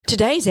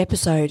Today's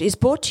episode is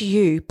brought to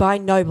you by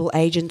Noble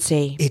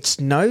Agency. It's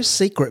no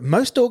secret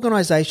most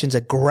organisations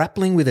are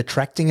grappling with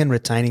attracting and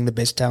retaining the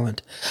best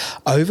talent.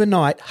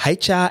 Overnight,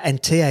 HR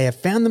and TA have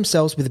found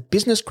themselves with a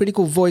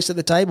business-critical voice at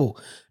the table.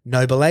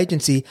 Noble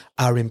Agency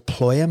are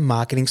employer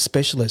marketing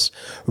specialists,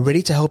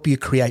 ready to help you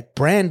create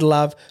brand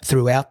love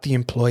throughout the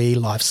employee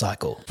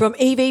lifecycle. From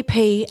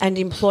EVP and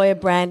employer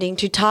branding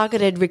to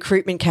targeted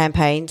recruitment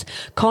campaigns,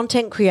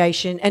 content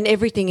creation and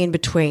everything in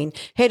between,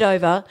 head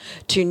over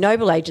to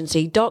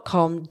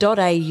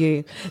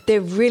nobleagency.com.au.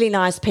 They're really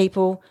nice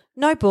people,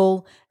 no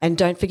bull, and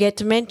don't forget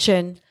to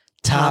mention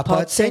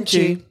Tarpod sent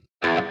you.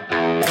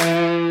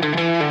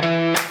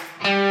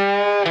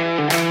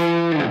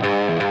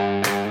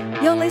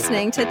 You're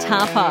listening to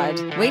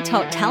Tarpod. We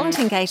talk talent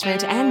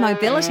engagement and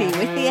mobility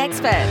with the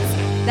experts.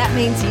 That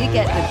means you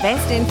get the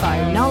best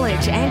info,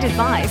 knowledge and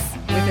advice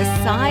with a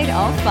side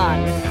of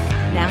fun.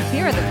 Now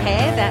here are the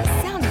pair that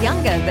sound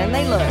younger than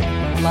they look,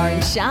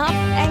 Lauren Sharp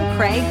and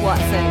Craig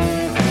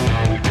Watson.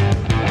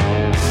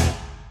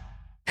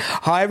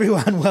 Hi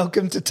everyone,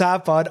 welcome to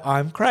Tarpod.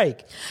 I'm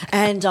Craig.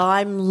 And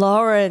I'm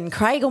Lauren.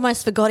 Craig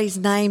almost forgot his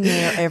name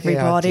there,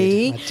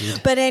 everybody. Yeah, I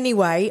did. But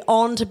anyway,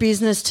 on to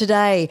business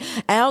today.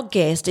 Our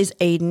guest is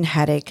Eden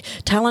Haddock,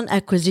 talent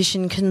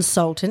acquisition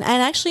consultant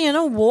and actually an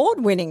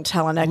award-winning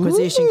talent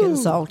acquisition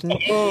consultant,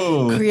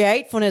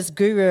 createfulness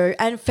guru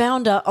and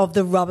founder of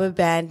the Rubber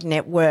Band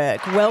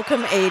Network.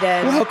 Welcome,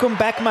 Eden. Welcome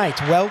back,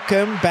 mate.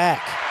 Welcome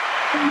back.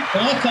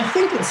 I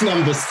think it's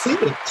number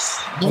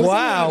 6.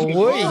 Wow,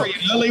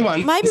 early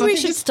one. Maybe So I we think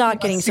should it's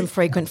start getting some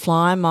frequent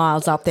flyer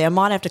miles up there. I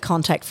might have to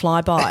contact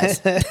Flybys.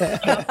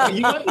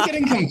 You might be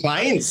getting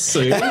complaints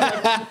soon.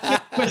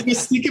 But you're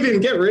sick of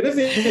him, get rid of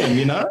him,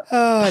 you know?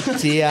 Oh,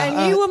 dear.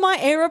 And you were my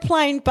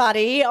aeroplane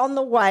buddy on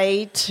the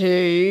way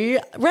to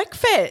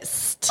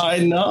Wreckfest. I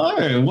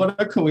know. What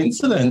a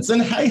coincidence.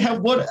 And hey,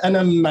 what an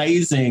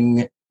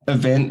amazing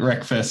event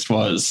Wreckfest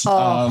was.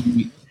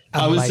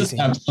 I was just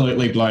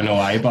absolutely blown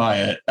away by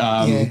it.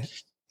 And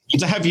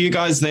to have you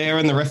guys there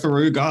and the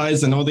referee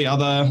guys and all the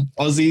other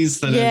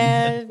Aussies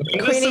that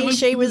Queenie,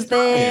 she was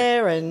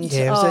there, and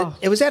it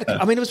was out.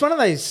 I mean, it was one of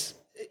those.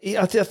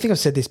 I think I've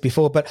said this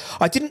before, but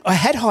I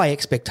had high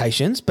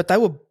expectations, but they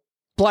were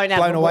blown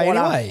away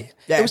anyway.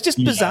 Yeah. It was just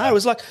bizarre. It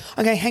was like,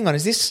 okay, hang on,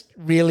 is this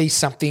really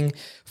something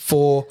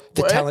for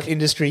the talent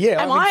industry?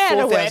 Yeah. Am I at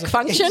a work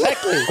function?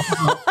 Exactly.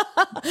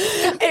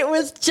 It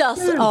was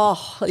just,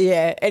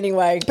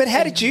 anyway. But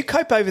how did you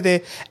cope over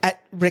there at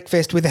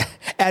Wreckfest without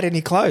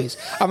any clothes?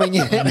 I mean,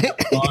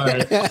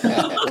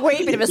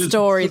 wee bit of a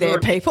story there,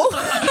 people.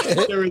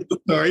 There is a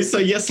story. So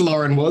yes,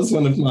 Lauren was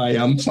one of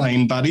my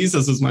plane buddies,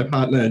 as was my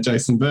partner,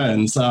 Jason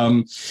Burns.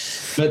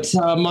 But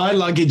my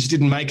luggage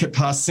didn't make it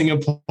past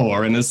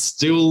Singapore and is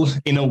still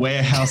in a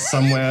warehouse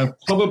somewhere,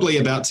 probably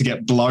about to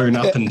get blown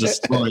up and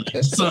destroyed.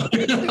 So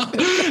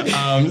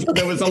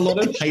there was a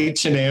lot of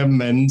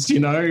H&M and,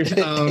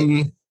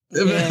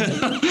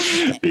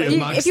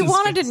 if you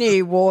wanted a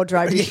new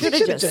wardrobe, you should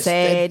have just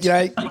said,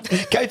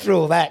 go through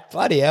all that.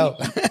 Bloody hell.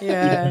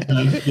 Yeah.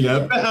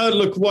 But,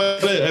 look,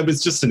 it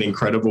was just an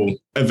incredible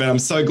event. I'm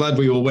so glad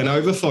we all went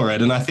over for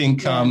it. And I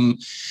think,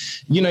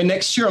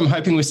 next year I'm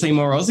hoping we see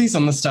more Aussies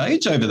on the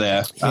stage over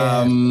there.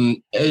 Yeah.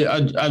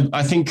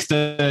 I think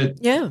that,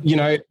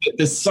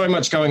 there's so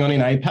much going on in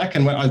APAC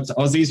and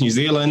Aussies, New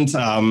Zealand,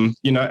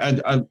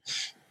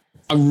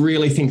 I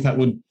really think that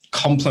would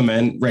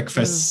complement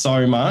Wreckfest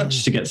so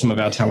much to get some of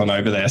our talent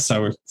over there.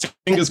 So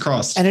fingers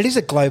crossed. And it is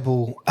a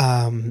global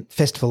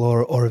festival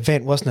or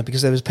event, wasn't it?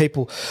 Because there was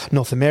people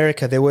North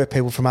America, there were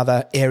people from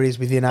other areas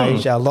within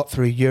Asia, a lot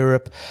through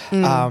Europe.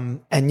 And,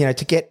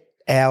 to get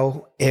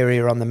our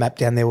area on the map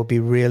down there would be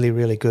really,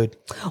 really good.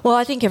 Well,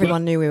 I think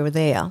everyone knew we were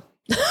there.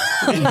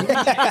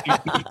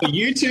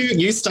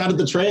 You started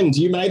the trend.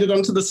 You made it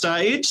onto the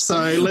stage.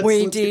 So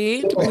we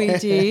did.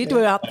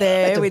 We're up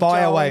there with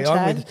buy Joel away and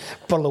on with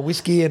a bottle of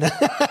whiskey and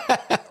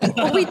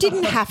Well, we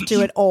didn't have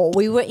to at all.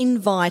 We were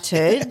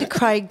invited.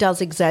 Craig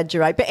does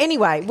exaggerate. But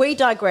anyway, we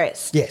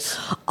digress. Yes.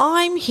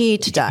 I'm here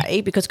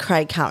today because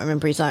Craig can't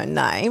remember his own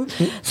name,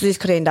 so this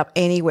could end up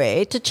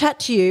anywhere, to chat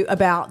to you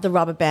about the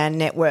Rubber Band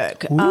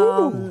Network.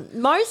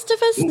 Most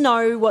of us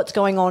know what's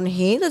going on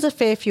here. There's a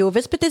fair few of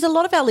us, but there's a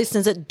lot of our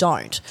listeners that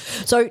don't.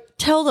 So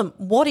tell them,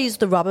 what is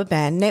the Rubber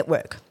Band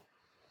Network?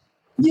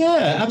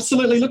 Yeah,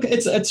 absolutely. Look,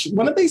 it's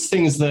one of these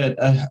things that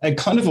it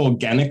kind of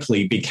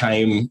organically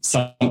became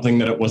something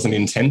that it wasn't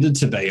intended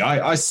to be.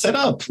 I set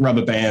up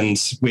Rubber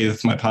Band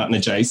with my partner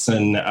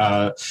Jason,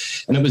 and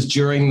it was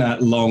during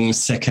that long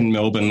second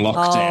Melbourne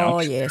lockdown.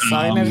 Oh yes,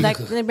 I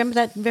remember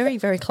that very,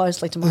 very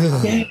closely to my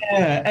heart.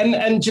 Yeah,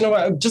 and you know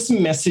what? Just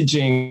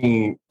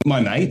messaging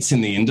my mates in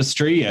the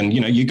industry, and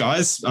you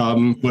guys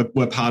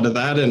were part of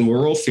that, and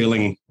we're all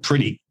feeling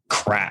pretty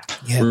crap,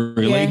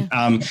 really,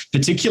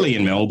 particularly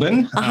in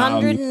Melbourne.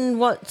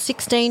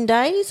 16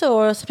 days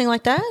or something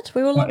like that?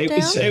 We were locked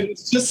down? It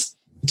was just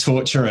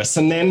torturous.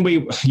 And then we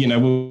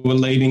were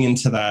leading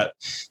into that,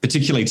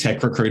 particularly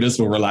tech recruiters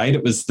will relate.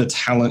 It was the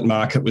talent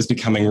market was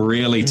becoming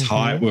really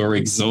tight. We were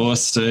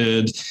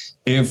exhausted.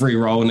 every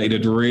role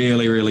needed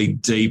really, really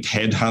deep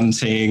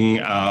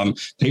headhunting.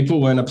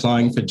 People weren't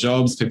applying for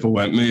jobs, people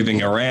weren't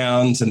moving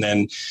around, and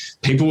then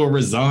people were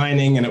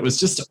resigning, and it was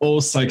just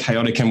all so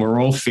chaotic, and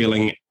we're all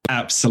feeling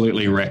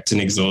absolutely wrecked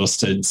and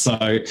exhausted.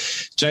 So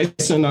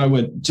Jason and I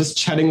were just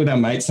chatting with our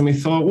mates, and we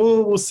thought,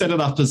 well, we'll set it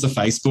up as a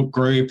Facebook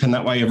group, and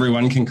that way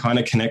everyone can kind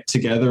of connect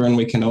together and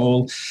we can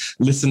all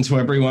listen to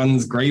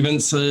everyone's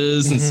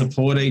grievances and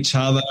support each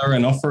other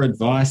and offer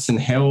advice and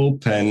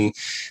help. And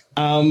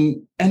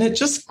it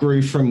just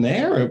grew from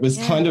there. It was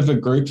kind of a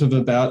group of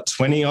about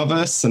 20 of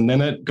us, and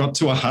then it got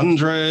to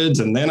 100,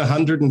 and then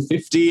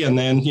 150, and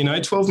then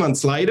 12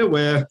 months later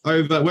we're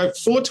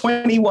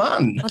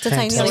 421. I'd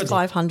say nearly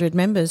 500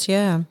 members.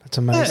 Yeah, that's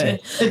amazing.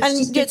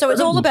 So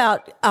it's all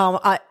about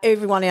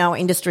everyone in our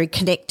industry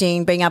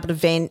connecting, being able to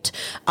vent,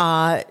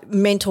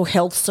 mental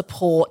health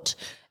support,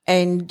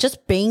 and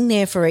just being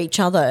there for each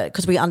other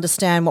because we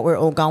understand what we're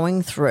all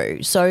going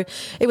through. So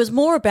it was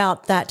more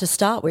about that to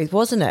start with,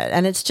 wasn't it?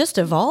 And it's just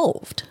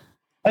evolved.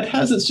 It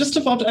has. It's just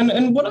evolved.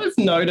 And what I've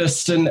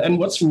noticed and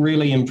what's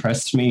really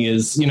impressed me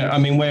is,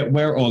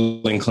 we're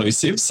all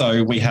inclusive.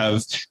 So we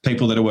have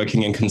people that are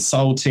working in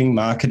consulting,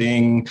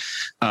 marketing,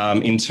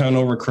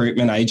 internal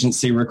recruitment,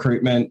 agency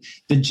recruitment.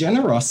 The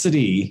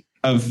generosity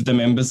of the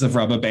members of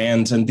Rubber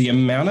Band and the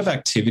amount of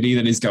activity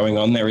that is going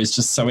on there is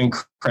just so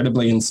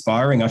incredibly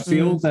inspiring. I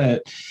feel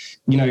that,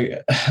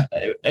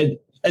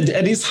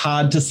 it is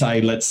hard to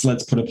say let's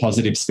put a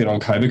positive spin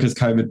on COVID, because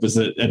COVID was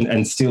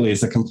and still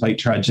is a complete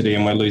tragedy,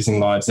 and we're losing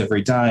lives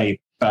every day.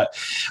 But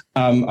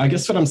I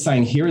guess what I'm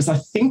saying here is I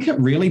think it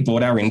really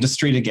brought our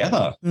industry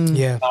together.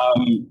 Yeah.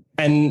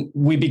 And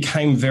we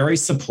became very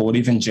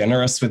supportive and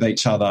generous with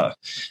each other.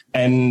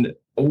 And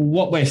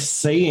what we're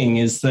seeing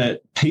is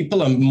that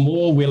people are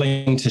more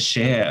willing to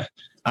share.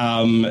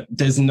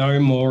 There's no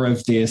more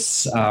of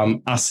this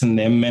us and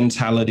them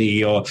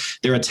mentality, or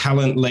there are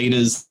talent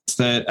leaders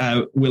that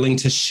are willing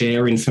to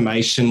share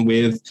information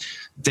with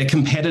their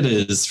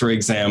competitors, for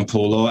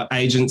example, or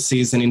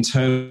agencies and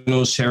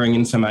internal sharing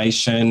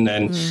information,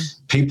 and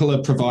people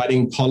are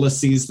providing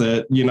policies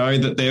that,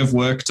 that they've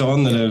worked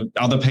on that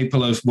other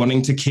people are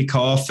wanting to kick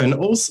off, and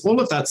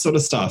all of that sort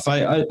of stuff.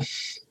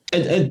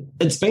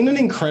 It's been an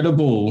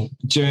incredible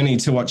journey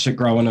to watch it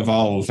grow and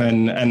evolve,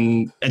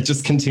 and it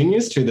just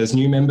continues to. There's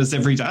new members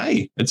every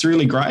day. It's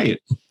really great.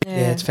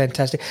 Yeah, it's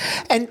fantastic.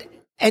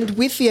 And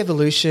with the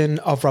evolution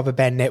of Rubber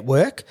Band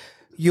Network,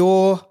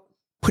 you're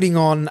putting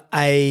on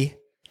a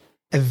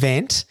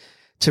event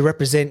to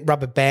represent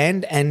Rubber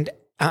Band, and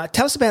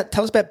tell us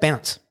about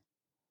Bounce.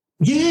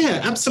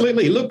 Yeah,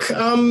 absolutely. Look,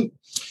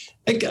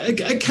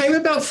 it came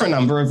about for a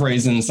number of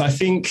reasons. I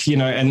think,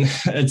 and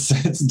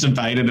it's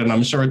debated, and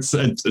I'm sure it's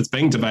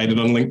being debated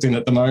on LinkedIn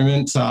at the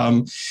moment.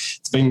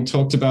 It's being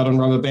talked about on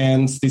Rubber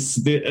Bands.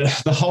 The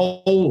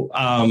whole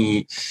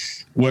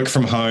work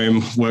from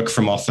home, work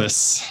from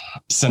office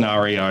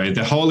scenario,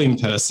 the whole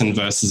in-person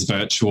versus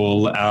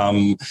virtual.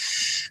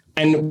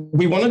 And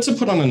we wanted to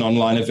put on an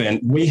online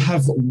event. We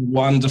have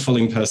wonderful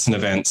in-person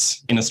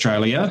events in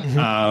Australia,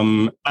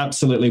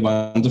 absolutely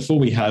wonderful.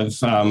 We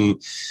have,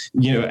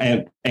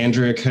 Andrea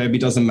Kirby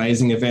does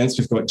amazing events.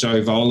 We've got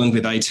Joe Voland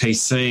with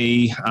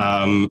ATC.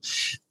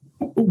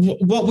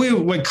 What we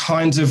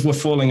were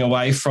falling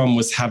away from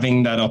was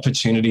having that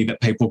opportunity that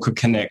people could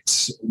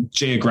connect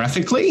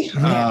geographically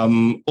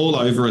all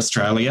over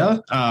Australia,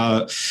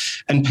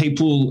 and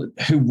people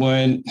who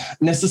weren't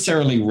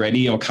necessarily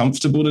ready or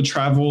comfortable to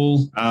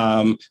travel,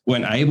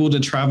 weren't able to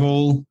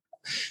travel.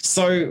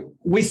 So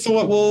we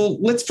thought, well,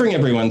 let's bring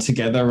everyone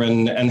together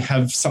and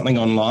have something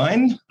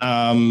online.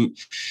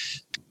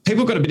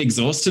 People got a bit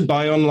exhausted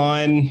by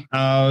online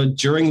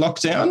during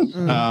lockdown,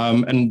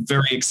 and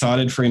very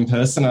excited for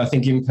in-person. I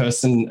think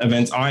in-person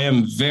events, I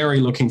am very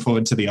looking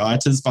forward to the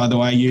ITAs, by the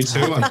way, you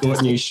too. I've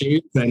bought new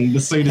shoes and the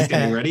suit is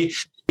getting ready.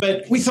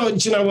 But we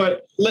thought, you know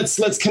what,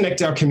 let's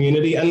connect our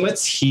community and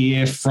let's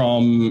hear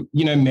from,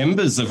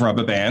 members of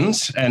Rubber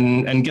Band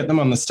and get them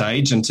on the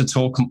stage and to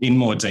talk in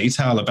more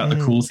detail about the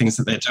cool things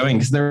that they're doing,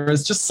 because there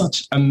is just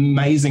such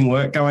amazing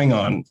work going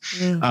on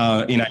in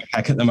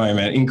APAC at the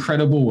moment,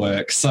 incredible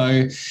work.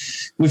 So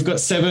we've got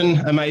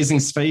 7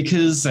 amazing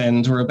speakers,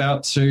 and we're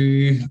about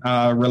to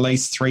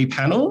release 3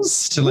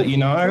 panels to let you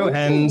know.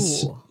 And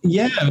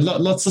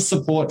lots of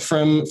support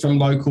from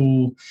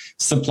local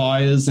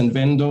suppliers and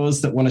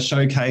vendors that want to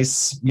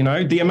showcase,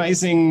 the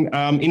amazing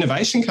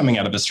innovation coming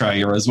out of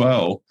Australia as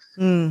well.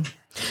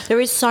 There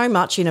is so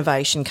much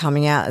innovation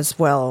coming out as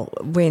well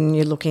when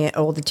you're looking at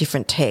all the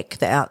different tech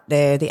that out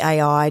there, the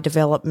AI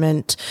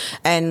development,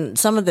 and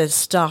some of the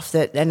stuff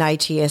that an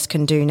ATS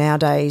can do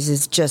nowadays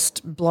is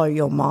just blow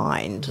your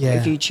mind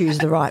if you choose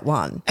the right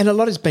one. And a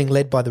lot is being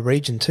led by the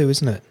region too,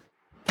 isn't it?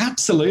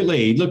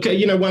 Absolutely. Look,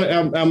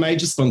 our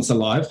major sponsor,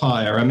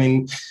 LiveHire. I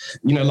mean,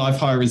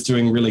 LiveHire is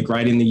doing really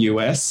great in the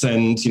US,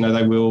 and,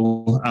 they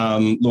will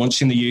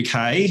launch in the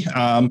UK.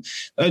 And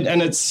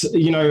it's,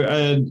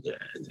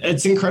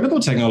 it's incredible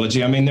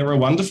technology. I mean, there are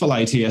wonderful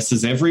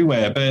ATSs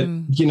everywhere, but,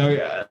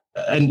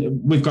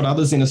 we've got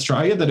others in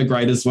Australia that are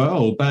great as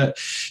well. But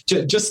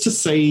just to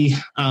see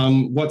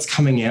what's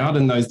coming out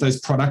and those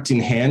product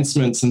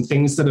enhancements and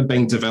things that are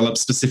being developed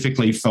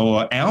specifically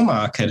for our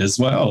market as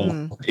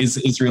well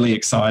is really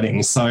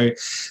exciting. So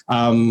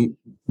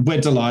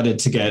we're delighted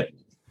to get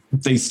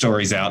these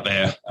stories out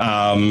there,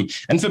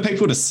 and for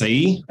people to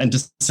see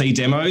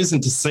demos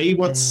and to see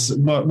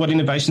what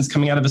innovation's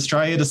coming out of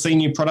Australia, to see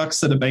new products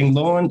that are being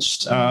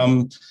launched.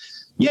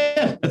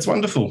 Yeah, it's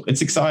wonderful.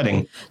 It's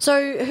exciting.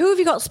 So who have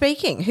you got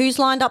speaking? Who's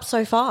lined up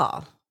so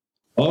far?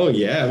 Oh,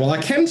 yeah. Well,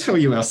 I can tell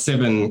you our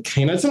 7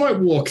 keynotes. I might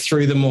walk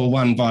through them all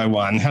one by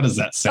one. How does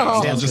that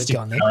sound? Oh, I'll just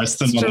embarrass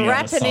them.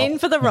 Strapping in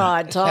for the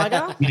ride,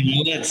 Tiger.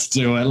 Yeah, let's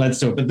do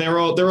it. But they're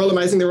all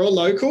amazing. They're all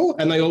local,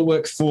 and they all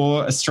work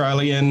for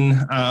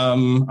Australian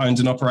owned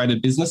and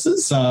operated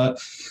businesses.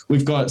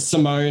 We've got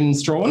Simone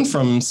Strawn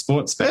from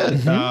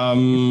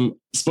Sportsbet.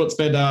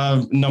 Sportsbet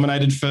are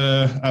nominated for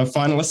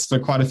finalists for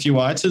quite a few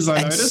ITAs,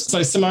 I noticed.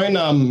 So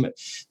Simone,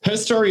 her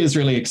story is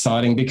really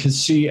exciting because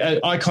she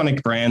an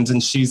iconic brand,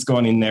 and she's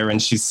gone in there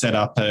and she's set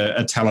up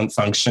a talent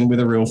function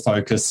with a real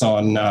focus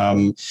on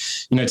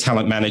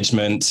talent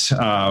management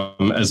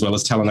as well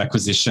as talent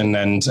acquisition,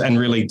 and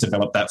really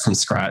developed that from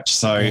scratch.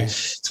 So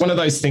it's one of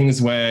those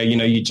things where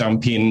you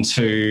jump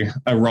into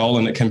a role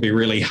and it can be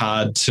really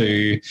hard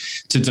to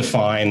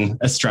define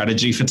a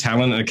strategy for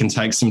talent, and it can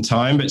take some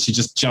time. But she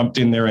just jumped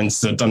in there and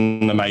done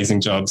an amazing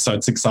job. So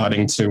it's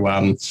exciting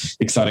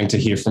to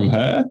hear from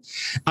her.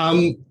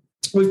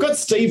 We've got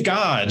Steve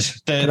Gard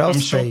that I'm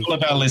sure all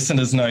of our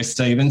listeners know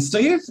Steve. And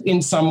Steve,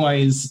 in some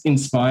ways,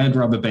 inspired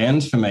Rubber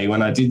Band for me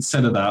when I did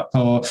set it up,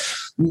 or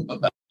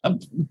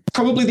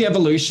probably the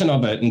evolution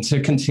of it and to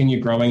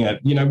continue growing it.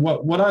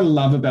 What I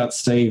love about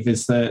Steve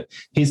is that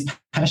his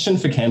passion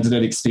for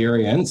candidate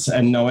experience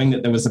and knowing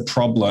that there was a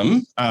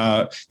problem,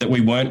 that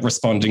we weren't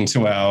responding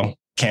to our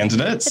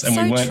candidates and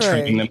we weren't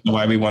treating them the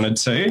way we wanted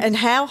to. And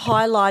how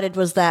highlighted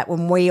was that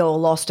when we all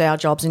lost our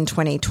jobs in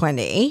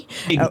 2020?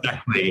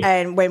 Exactly.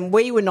 And when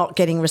we were not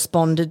getting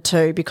responded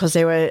to because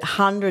there were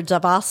hundreds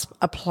of us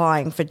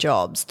applying for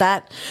jobs.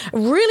 That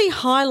really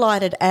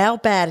highlighted our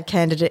bad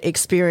candidate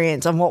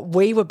experience and what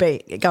we were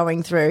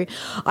going through.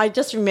 I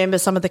just remember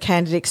some of the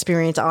candidate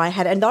experience I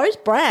had, and those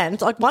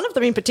brands, like one of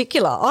them in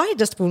particular, I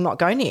just will not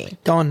go near.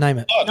 Go on, name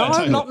it. No,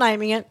 I'm not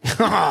naming it.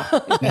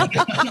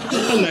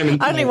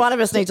 Only one of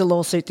us needs a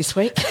lawsuit this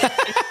week.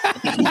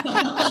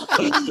 Now,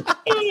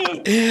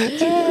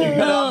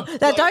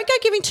 don't go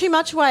giving too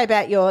much away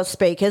about your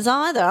speakers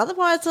either.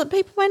 Otherwise,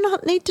 people may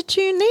not need to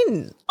tune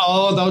in.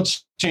 Oh, they'll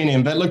tune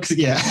in. But look,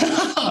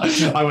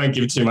 I won't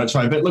give too much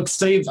away. But look,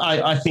 Steve,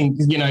 I think,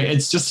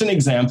 it's just an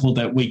example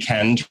that we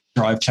can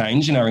drive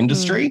change in our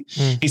industry.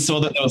 He saw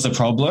that there was a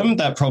problem.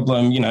 That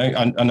problem, I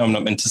know I'm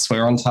not meant to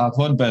swear on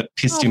Tarpod, but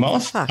pissed him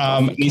off.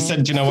 And he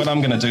said, you know what, I'm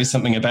going to do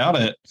something about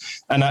it.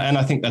 And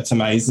I think that's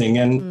amazing.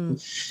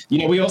 And,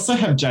 we also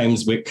have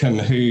James Whitcomb,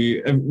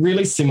 who a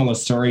really similar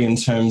story in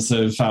terms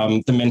of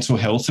the mental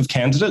health of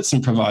candidates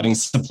and providing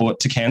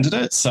support to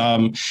candidates,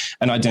 and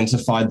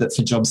identified that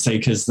for job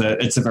seekers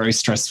that it's a very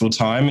stressful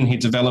time. And he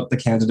developed the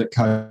Candidate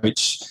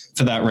Coach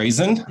for that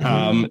reason,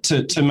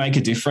 to make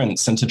a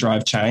difference and to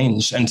drive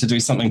change and to do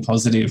something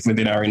positive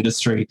within our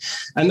industry.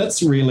 And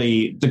that's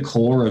really the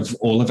core of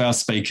all of our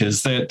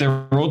speakers.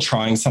 They're all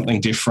trying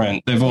something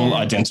different. They've all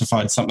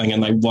identified something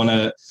and they want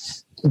to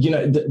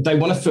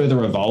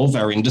further evolve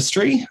our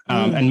industry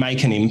and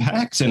make an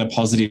impact and a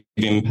positive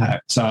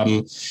impact.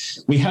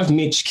 We have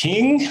Mitch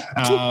King.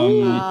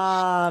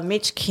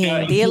 Mitch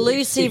King, the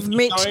elusive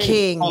Mitch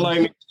King. Follow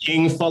Mitch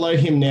King, follow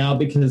him now,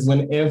 because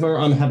whenever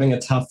I'm having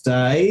a tough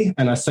day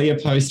and I see a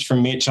post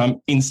from Mitch,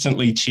 I'm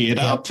instantly cheered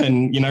up.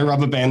 And,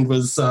 Rubber Band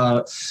was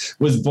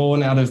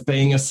born out of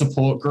being a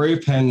support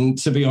group. And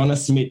to be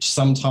honest, Mitch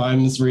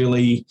sometimes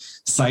really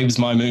saves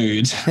my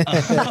mood when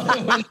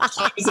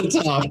times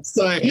are tough.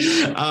 So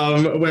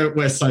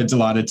we're so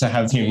delighted to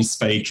have him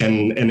speak.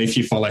 And if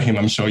you follow him,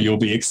 I'm sure you'll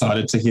be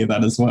excited to hear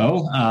that as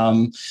well.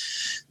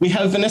 We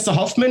have Vanessa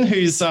Hoffman,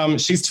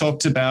 she's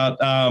talked about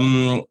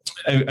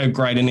a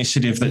great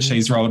initiative that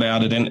she's rolled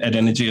out at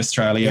Energy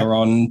Australia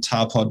on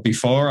Tarpod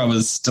before. I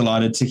was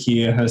delighted to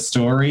hear her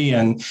story,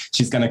 and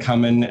she's going to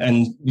come and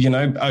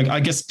I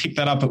guess pick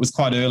that up. It was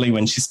quite early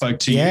when she spoke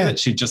to you that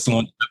she'd just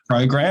launched the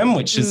program,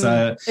 which is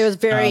it was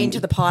very into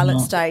the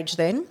pilot stage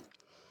then.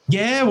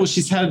 Yeah, well,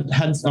 she's had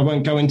I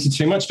won't go into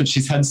too much, but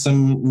she's had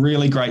some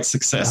really great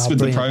success with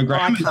the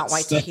program. I can't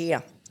wait to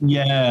hear.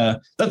 Yeah,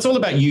 that's all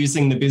about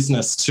using the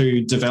business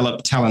to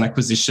develop talent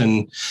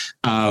acquisition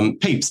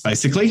peeps,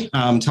 basically,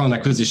 talent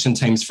acquisition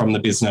teams from the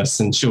business.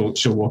 And she'll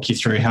walk you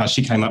through how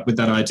she came up with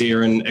that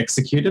idea and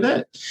executed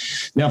it.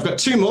 Now, I've got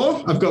 2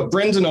 more. I've got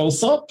Brendan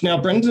Alsop. Now,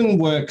 Brendan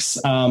works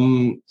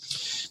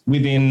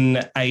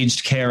within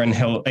aged care and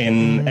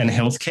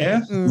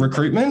healthcare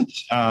recruitment.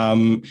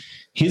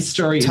 His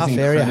story Tough is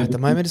area at the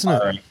moment, isn't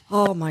it?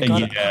 Oh, my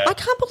God. Yeah. I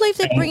can't believe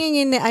they're bringing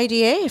in the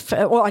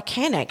ADF. Well, I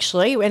can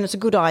actually, and it's a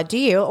good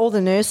idea. All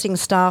the nursing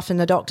staff and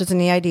the doctors in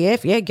the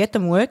ADF, get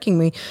them working.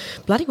 We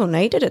bloody well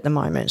need it at the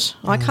moment.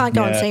 I can't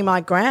go and see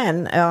my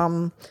gran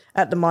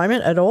at the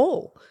moment at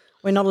all.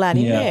 We're not allowed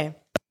in there.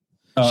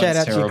 Oh, Shout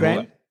out it's to your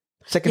terrible. gran.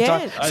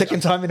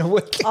 Second time in a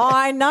week.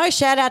 I know.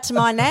 Shout out to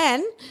my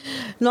nan.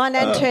 My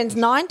nan turns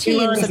 90 in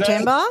Lauren's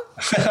September.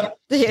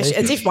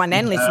 As if my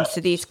nan listens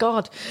to this.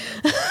 God.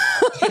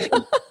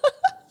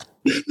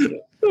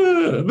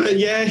 But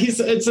yeah,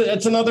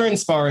 it's another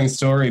inspiring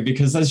story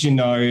because, as you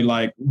know,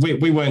 like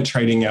we weren't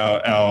treating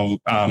our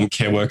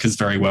care workers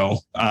very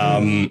well,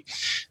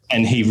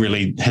 and he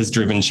really has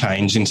driven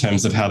change in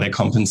terms of how they're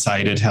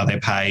compensated, how they're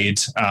paid,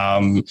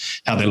 how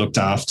they're looked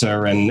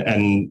after,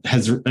 and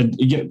has,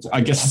 I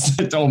guess,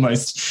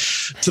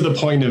 almost to the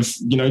point of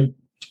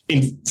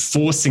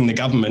enforcing the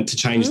government to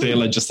change their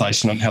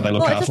legislation on how they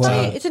look after.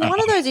 It's in one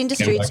of those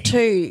industries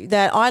too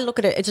that I look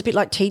at it. It's a bit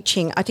like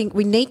teaching. I think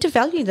we need to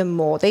value them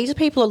more. These are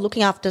people who are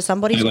looking after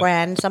somebody's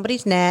gran,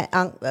 somebody's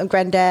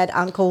granddad,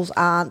 uncles,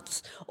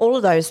 aunts, all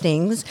of those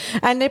things,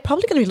 and they're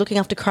probably going to be looking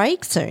after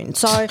Craig soon.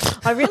 So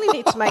I really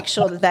need to make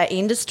sure that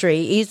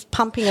industry is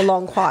pumping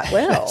along quite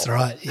well. That's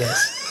right.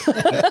 Yes.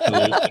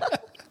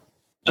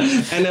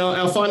 And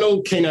our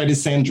final keynote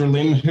is Sandra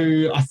Lim,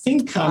 who I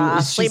think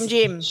Slim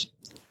Jim.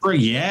 Who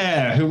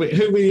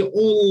we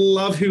all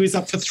love, who is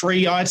up for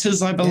 3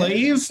 ITAs, I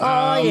believe.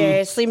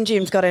 Slim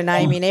Jim's got her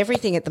name in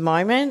everything at the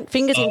moment.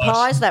 Fingers in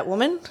pies, that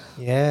woman.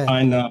 Yeah.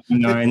 I know.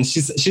 And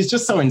she's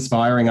just so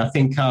inspiring. I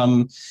think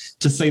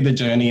to see the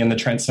journey and the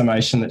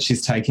transformation that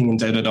she's taking and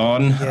Dead It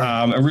On,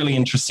 a really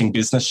interesting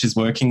business she's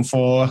working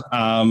for.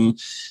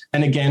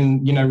 And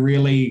again,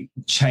 really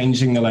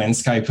changing the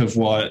landscape of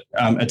what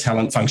a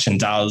talent function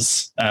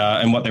does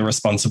and what they're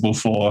responsible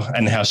for,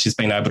 and how she's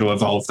been able to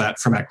evolve that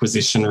from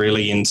acquisition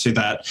really into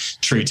that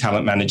true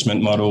talent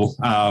management model.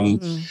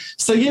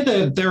 So,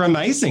 they're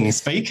amazing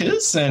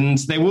speakers, and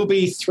there will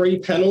be 3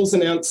 panels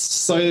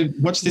announced. So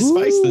watch this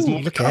space. There's more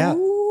to Look come. out.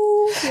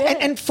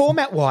 And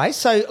format-wise,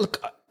 so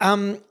look,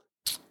 how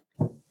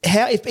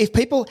if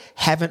people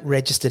haven't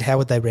registered, how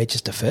would they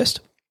register first?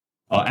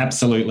 Oh,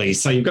 absolutely.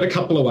 So you've got a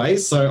couple of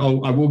ways.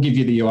 So I will give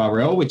you the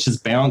URL, which is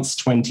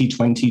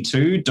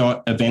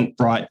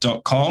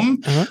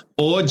bounce2022.eventbrite.com,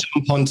 or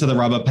jump onto the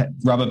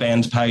Rubber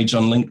Band page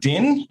on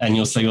LinkedIn and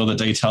you'll see all the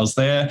details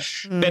there.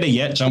 Better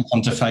yet, jump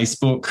onto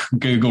Facebook,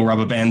 Google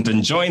Rubber Band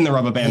and join the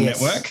Rubber Band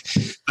Network.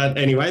 But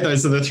anyway,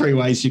 those are the 3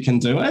 ways you can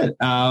do it.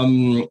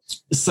 In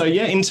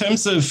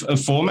terms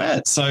of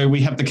format, so we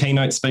have the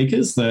keynote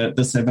speakers, the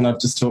 7 I've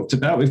just talked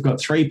about. We've got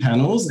 3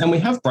 panels and we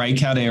have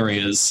breakout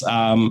areas,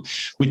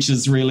 which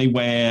is really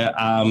where,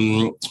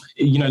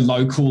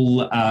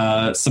 local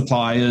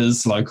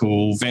suppliers,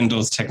 local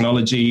vendors,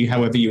 technology,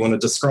 however you want to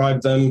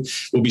describe them,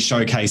 will be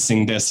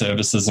showcasing their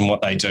services and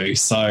what they do.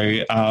 So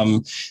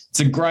it's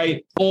a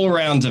great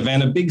all-round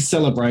event, a big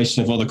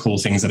celebration of all the cool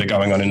things that are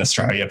going on in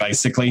Australia,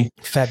 basically.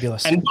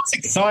 Fabulous. And what's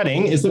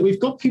exciting is that we've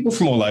got people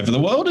from all over the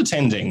world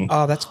attending.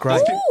 Oh, that's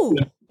great.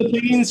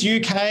 Philippines,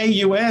 UK,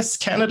 US,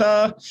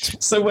 Canada.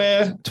 So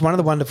it's one of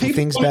the wonderful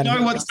things about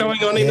know what's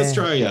going on in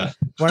Australia.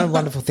 One of the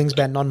wonderful things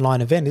about an online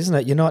event, isn't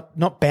it? You're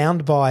not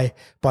bound by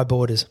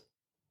borders.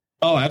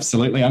 Oh,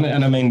 absolutely.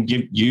 I mean,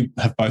 you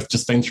have both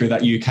just been through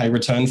that UK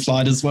return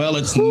flight as well.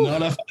 It's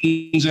not a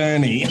fun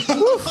journey.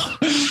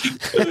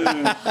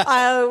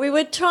 We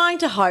were trying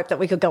to hope that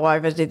we could go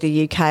over to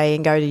the UK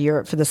and go to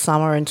Europe for the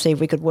summer and see if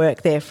we could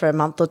work there for a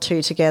month or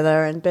 2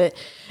 together. But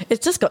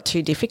it's just got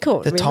too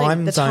difficult. The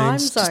time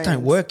zones just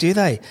don't work, do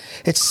they?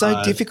 It's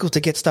so difficult to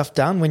get stuff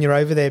done when you're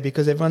over there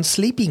because everyone's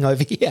sleeping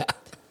over here.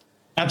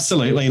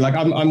 Absolutely. Like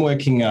I'm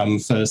working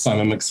for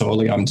Simon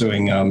McSorley. I'm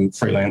doing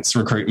freelance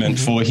recruitment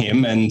for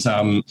him, and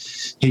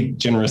he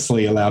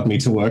generously allowed me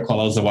to work while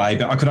I was away,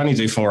 but I could only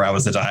do 4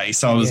 hours a day.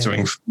 So I was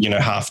doing,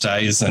 half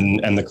days,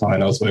 and the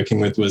client I was working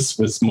with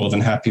was more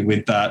than happy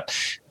with that.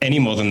 Any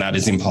more than that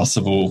is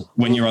impossible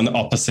when you're on the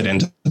opposite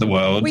end of the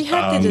world. We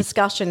had the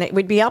discussion that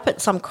we'd be up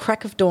at some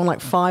crack of dawn,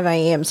 like 5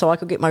 a.m, so I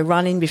could get my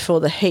run in before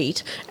the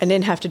heat and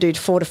then have to do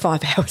 4 to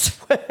 5 hours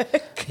of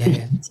work.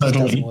 Yeah, totally. It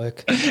doesn't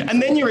work.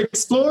 And then you're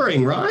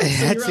exploring, right? So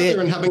That's you're out there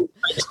and having a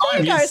great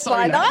time. There goes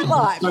my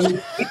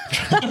nightlife.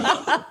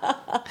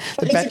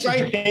 It's a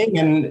great thing,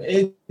 and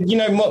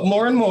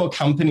more and more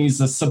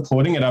companies are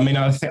supporting it. I mean,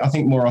 I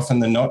think more often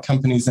than not,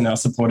 companies are now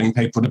supporting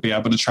people to be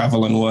able to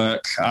travel and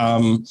work.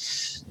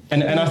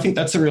 And I think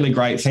that's a really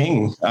great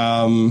thing.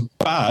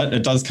 but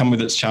it does come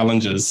with its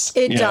challenges.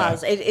 It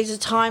does. It is a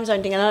time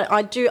zone thing. And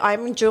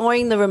I'm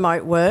enjoying the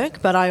remote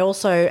work, but I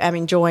also am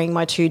enjoying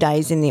my 2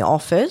 days in the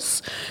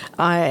office.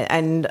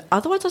 And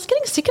otherwise I was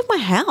getting sick of my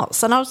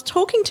house. And I was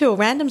talking to a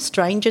random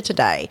stranger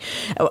today,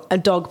 a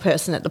dog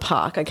person at the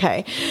park,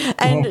 okay?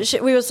 And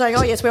we were saying,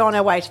 oh, yes, we're on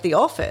our way to the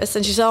office.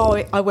 And she said,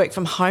 oh, I work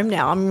from home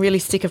now. I'm really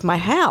sick of my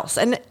house.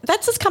 And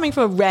that's just coming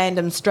from a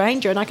random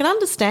stranger, and I can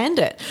understand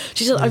it.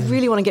 She said, I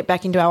really want to get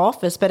back into our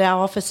office, but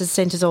our office has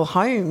sent us all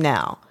home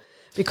now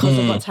because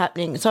of what's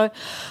happening. So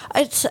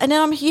and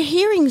then you're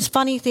hearing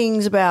funny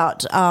things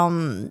about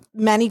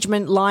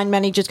management, line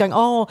managers going,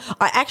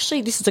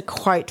 this is a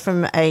quote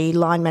from a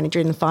line manager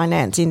in the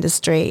finance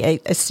industry,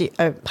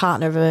 a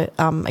partner of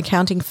an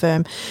accounting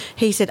firm.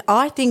 He said,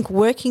 I think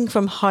working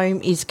from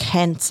home is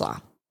cancer.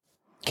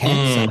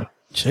 Cancer.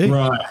 Gee,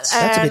 Right. that's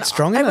a bit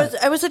strong, isn't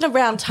it? It was in a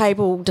round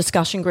table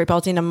discussion group I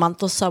was in a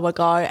month or so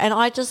ago, and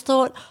I just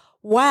thought,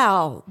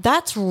 wow,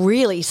 that's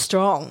really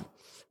strong.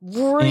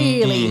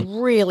 Really,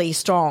 really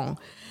strong.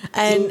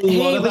 And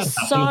he was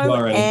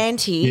so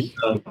anti.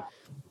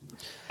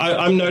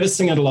 I'm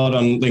noticing it a lot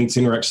on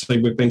LinkedIn, or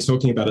actually we've been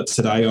talking about it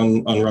today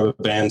on rubber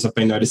bands. I've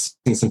been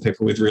noticing some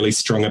people with really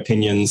strong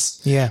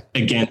opinions. Yeah.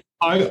 Again,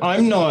 I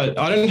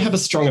don't have a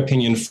strong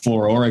opinion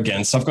for or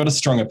against. I've got a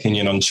strong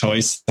opinion on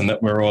choice and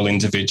that we're all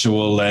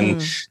individual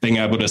and being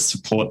able to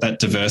support that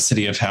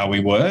diversity of how we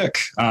work.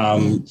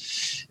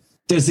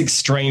 There's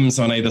extremes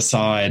on either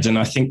side, and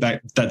I think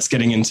that's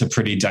getting into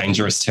pretty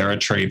dangerous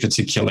territory,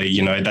 particularly,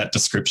 that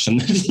description.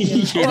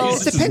 Well,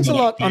 it depends a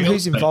lot on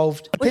who's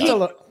involved. Depends a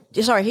lot.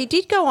 Sorry, he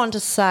did go on to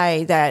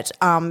say that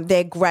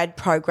their grad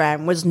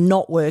program was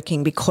not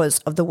working because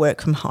of the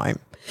work from home.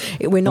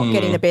 We're not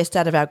getting the best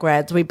out of our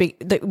grads.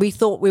 We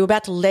thought we were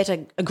about to let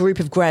a group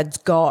of grads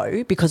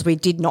go because we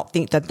did not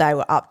think that they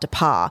were up to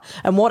par.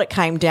 And what it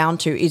came down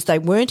to is they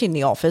weren't in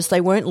the office.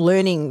 They weren't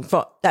learning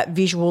for that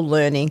visual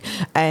learning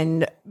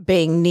and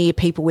being near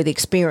people with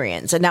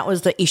experience. And that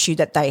was the issue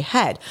that they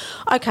had.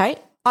 Okay,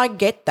 I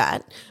get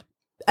that.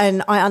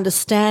 And I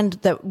understand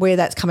that where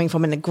that's coming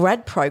from in the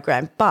grad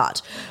program.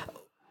 But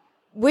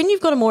when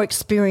you've got a more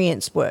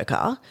experienced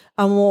worker,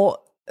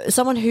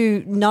 someone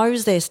who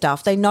knows their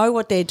stuff, they know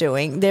what they're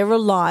doing, they're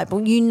reliable,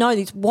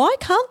 this, why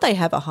can't they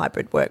have a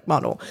hybrid work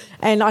model?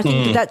 And I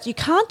think that you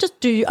can't just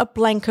do a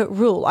blanket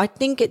rule. I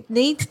think it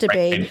needs to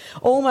be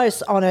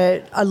almost on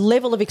a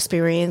level of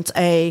experience,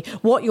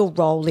 what your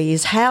role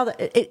is, how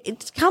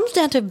it comes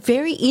down to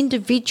very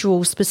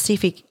individual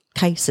specific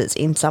cases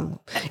in some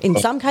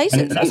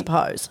cases, I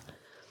suppose.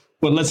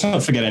 Well, let's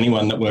not forget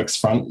anyone that works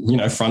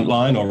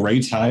frontline or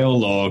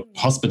retail or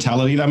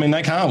hospitality. I mean,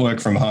 they can't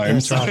work from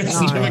home, so it's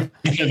never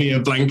going to be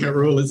a blanket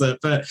rule, is it?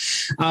 But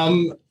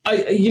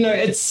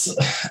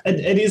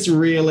it is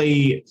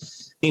really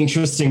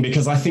interesting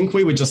because I think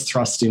we were just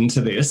thrust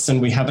into this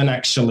and we haven't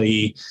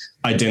actually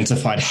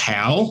identified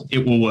how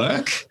it will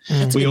work.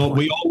 We all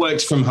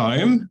worked from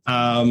home.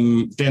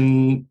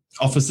 Then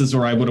offices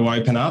were able to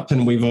open up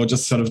and we've all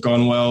just sort of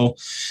gone, well,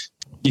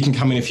 you can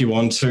come in if you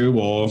want to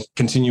or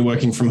continue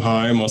working from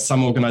home, or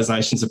some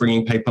organisations are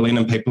bringing people in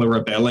and people are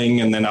rebelling,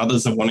 and then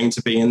others are wanting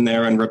to be in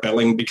there and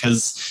rebelling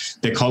because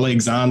their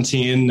colleagues aren't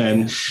in.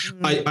 And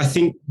I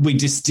think we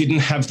just didn't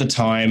have the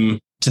time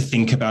to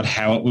think about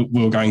how we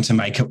were going to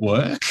make it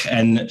work.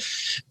 And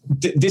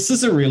this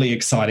is a really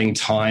exciting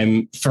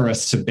time for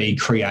us to be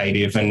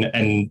creative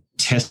and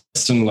test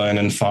and learn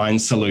and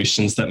find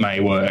solutions that may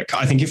work.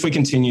 I think if we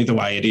continue the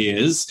way it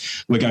is,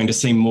 we're going to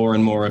see more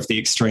and more of the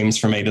extremes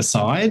from either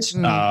side.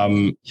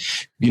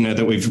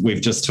 That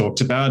we've just talked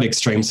about,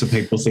 extremes for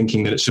people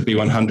thinking that it should be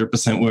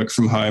 100% work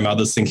from home,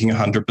 others thinking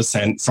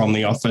 100% from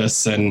the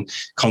office and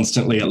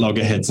constantly at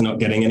loggerheads and not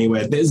getting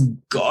anywhere. There's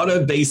got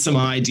to be some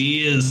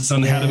ideas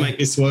on how to make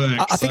this work.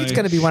 I think it's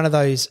going to be one of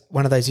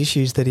those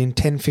issues that in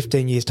 10,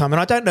 15 years' time,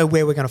 and I don't know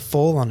where we're going to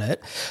fall on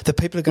it, that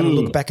people are going to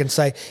look back and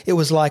say, it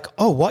was like,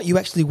 oh, what, you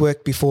actually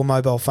worked before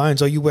mobile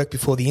phones or you worked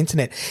before the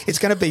internet. It's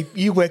going to be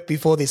you worked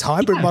before this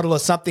hybrid model or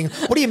something.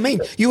 What do you mean?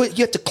 You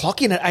had to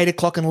clock in at 8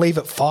 o'clock and leave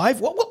at 5?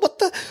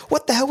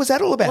 What the hell was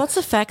that all about? What's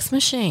a fax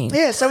machine?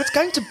 Yeah, so it's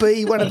going to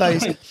be one of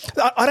those.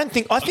 I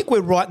think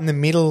we're right in the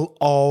middle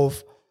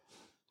of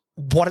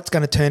what it's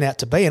going to turn out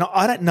to be, and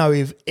I don't know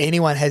if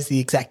anyone has the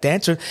exact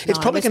answer. It's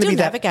probably going to be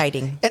that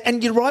navigating.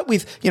 And you're right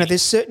with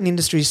there's certain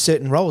industries,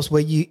 certain roles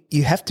where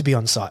you have to be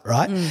on site,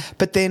 right?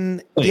 But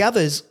then the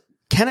others,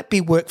 can it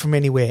be work from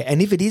anywhere?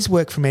 And if it is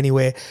work from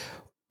anywhere,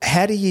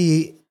 how do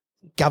you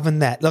govern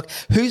that? Look,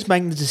 who's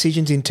making the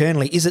decisions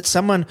internally? Is it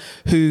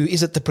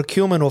the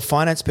procurement or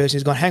finance person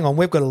who's gone, hang on,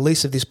 we've got a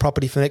lease of this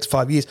property for the next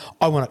 5 years,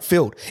 I want it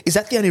filled? Is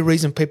that the only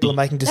reason people are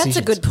making decisions?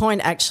 That's a good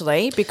point,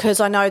 actually, because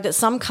I know that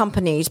some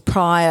companies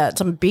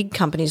some big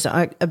companies,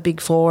 a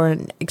Big Four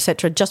and et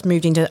cetera, just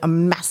moved into a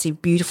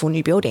massive, beautiful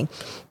new building,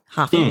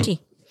 half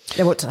empty.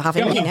 They're half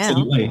empty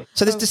now.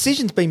 So there's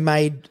decisions being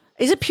made.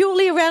 Is it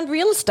purely around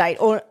real estate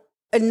or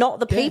not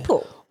the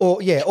people?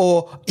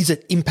 or is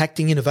it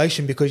impacting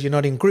innovation because you're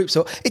not in groups?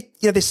 Or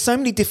there's so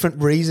many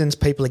different reasons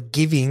people are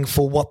giving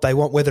for what they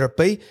want, whether it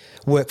be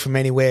work from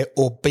anywhere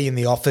or be in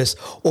the office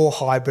or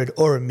hybrid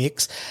or a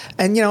mix.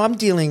 And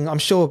I'm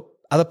sure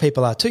other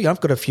people are too. I've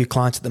got a few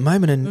clients at the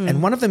moment,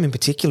 and one of them in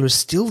particular is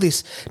still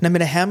this. No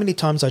matter how many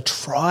times I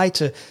try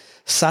to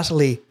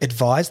subtly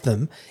advise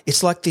them,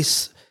 it's like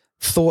this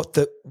thought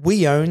that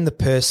we own the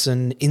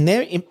person in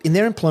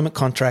their employment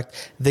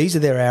contract. These are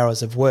their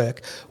hours of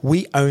work.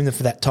 We own them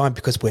for that time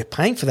because we're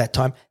paying for that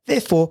time.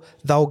 Therefore,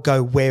 they'll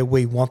go where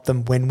we want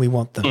them, when we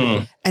want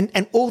them.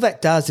 And all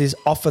that does is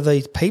offer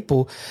these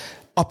people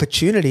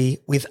opportunity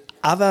with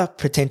other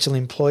potential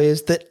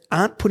employers that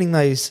aren't putting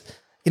those,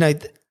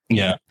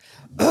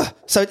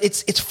 So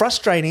it's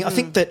frustrating. I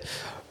think that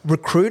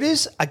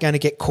recruiters are going to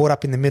get caught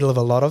up in the middle of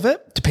a lot of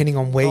it, depending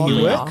on where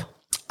you work.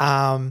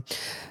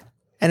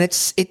 And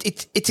it's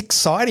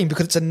exciting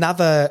because it's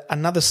another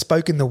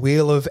spoke in the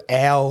wheel of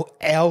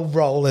our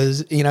role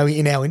as in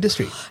our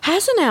industry.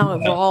 Hasn't our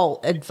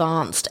role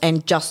advanced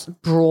and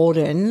just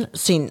broadened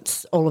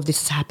since all of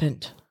this has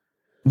happened?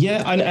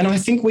 Yeah, and I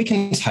think we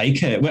can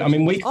take it. I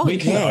mean, we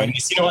can own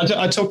this.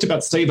 I talked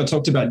about Steve. I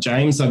talked about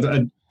James.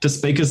 The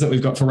speakers that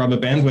we've got for Rubber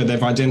Band, where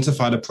they've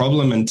identified a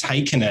problem and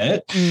taken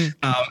it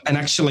and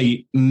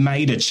actually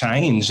made a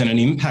change and an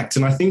impact.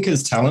 And I think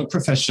as talent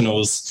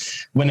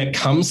professionals, when it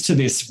comes to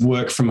this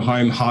work from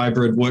home,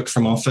 hybrid, work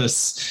from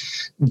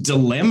office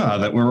dilemma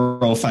that we're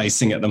all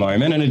facing at the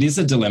moment, and it is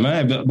a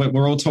dilemma, but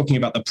we're all talking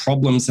about the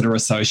problems that are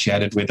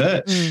associated with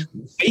it.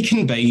 We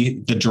can be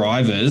the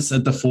drivers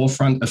at the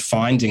forefront of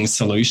finding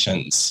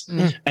solutions.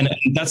 And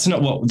that's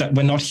not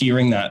we're not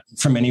hearing that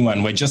from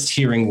anyone. We're just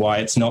hearing why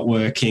it's not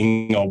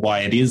working, or why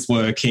it is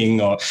working,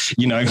 or,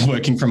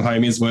 working from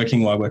home is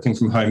working, why working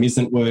from home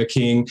isn't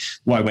working,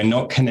 why we're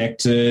not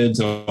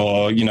connected,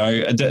 or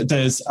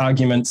there's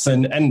arguments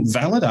and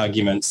valid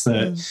arguments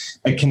that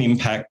it can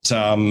impact,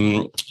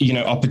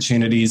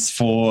 opportunities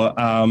for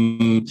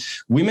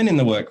women in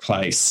the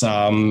workplace,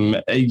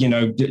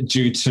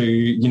 due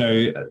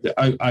to,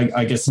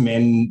 I guess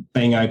men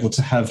being able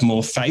to have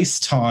more face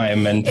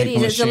time. And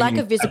there's a lack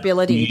of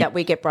visibility that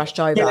we get brushed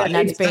over, and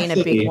that's been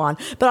a big one.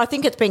 But I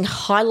think it's being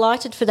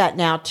highlighted for that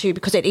now too,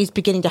 because it is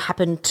beginning to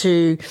happen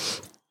to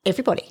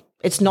everybody.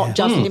 It's not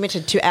just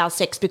limited to our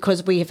sex,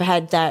 because we have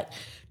had that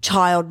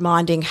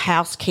child-minding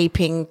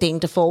housekeeping thing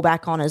to fall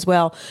back on as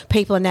well.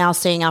 People are now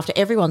seeing, after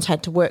everyone's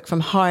had to work from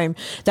home,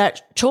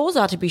 that chores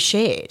are to be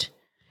shared.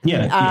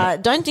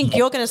 Don't think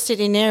you're going to sit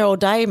in there all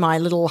day, my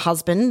little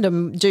husband,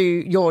 and do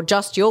your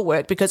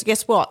work, because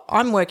guess what?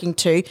 I'm working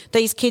too.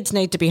 These kids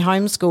need to be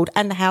homeschooled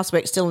and the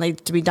housework still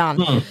needs to be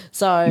done.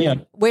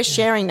 So we're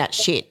sharing that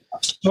shit.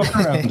 Talk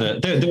around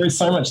it. There is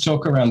so much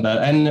talk around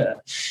that. And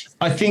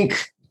I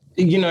think,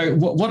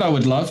 what I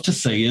would love to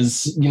see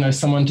is,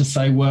 someone to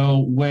say,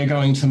 well, we're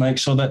going to make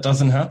sure that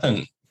doesn't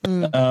happen.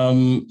 It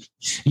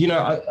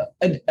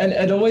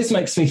always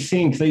makes me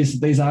think,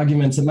 these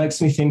arguments, it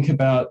makes me think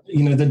about,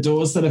 the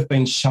doors that have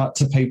been shut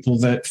to people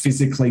that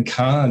physically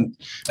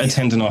can't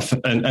attend an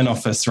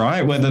office,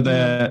 right? Whether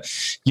they're,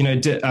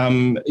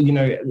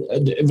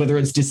 whether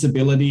it's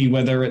disability,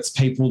 whether it's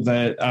people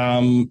that,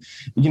 are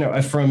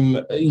from,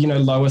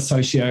 lower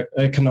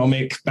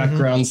socioeconomic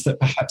backgrounds that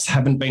perhaps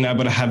haven't been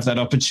able to have that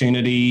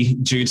opportunity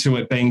due to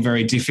it being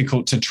very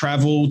difficult to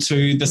travel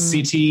to the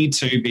city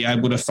to be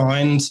able to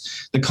find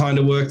the kind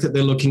of work that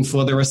they're looking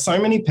for. There are so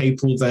many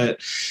people that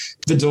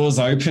the doors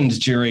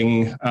opened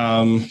during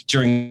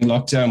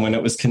lockdown, when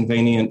it was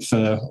convenient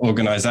for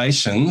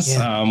organisations,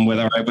 where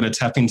they were able to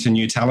tap into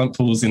new talent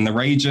pools in the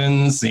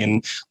regions,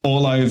 in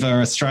all over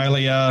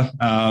Australia,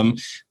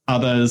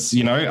 others,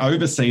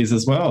 overseas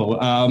as well,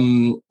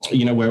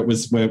 where it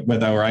was where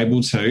they were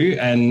able to.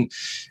 And,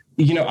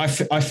 I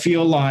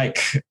feel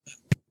like,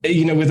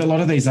 with a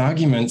lot of these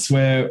arguments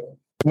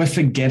we're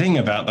forgetting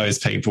about those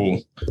people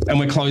and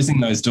we're closing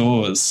those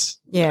doors.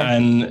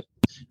 And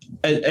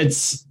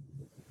it's,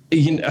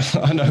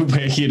 I know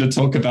we're here to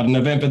talk about an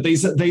event, but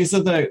these are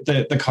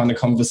the kind of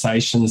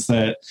conversations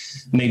that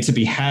need to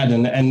be had.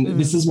 And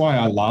this is why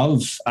I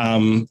love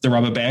the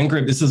Rubber Band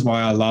Group. This is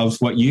why I love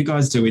what you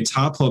guys do with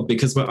Tarpod,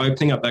 because we're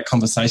opening up that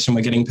conversation.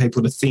 We're getting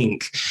people to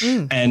think.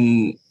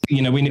 And,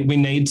 we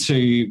need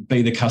to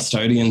be the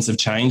custodians of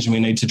change, and we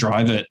need to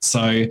drive it.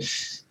 So,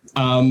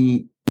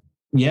 I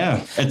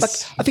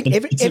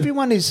think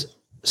everyone is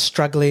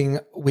struggling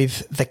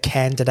with the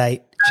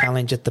candidate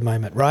challenge at the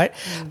moment, right?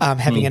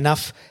 Having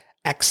enough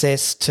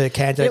access to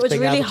candidates. It was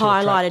really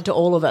highlighted to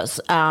all of us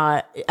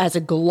as a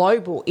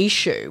global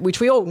issue, which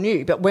we all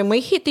knew. But when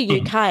we hit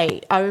the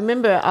UK, I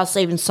remember us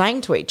even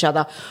saying to each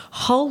other,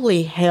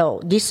 holy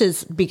hell, this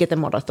is bigger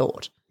than what I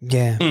thought.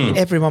 Yeah,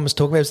 everyone was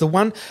talking about it. It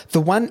was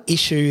the one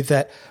issue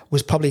that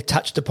was probably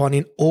touched upon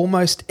in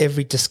almost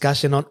every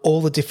discussion on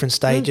all the different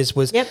stages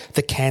was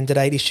the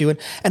candidate issue.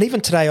 And even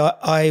today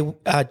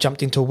I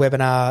jumped into a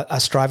webinar, a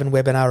Striving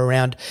webinar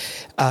around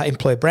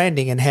employer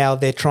branding and how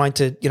they're trying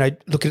to,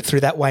 look at it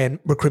through that way in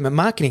recruitment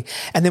marketing.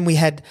 And then we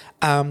had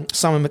Simon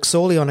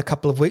McSorley on a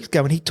couple of weeks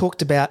ago, and he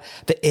talked about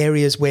the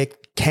areas where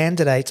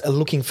candidates are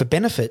looking for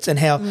benefits and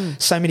how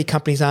so many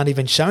companies aren't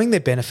even showing their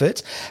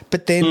benefits.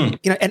 But then,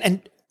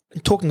 and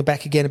talking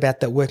back again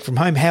about that work from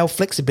home, how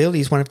flexibility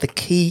is one of the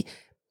key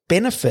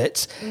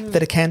benefits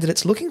that a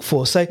candidate's looking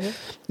for. So,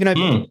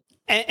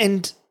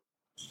 and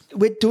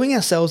we're doing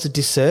ourselves a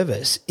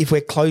disservice if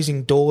we're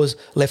closing doors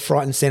left,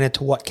 right and centre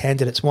to what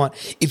candidates want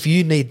if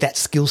you need that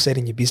skill set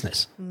in your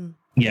business.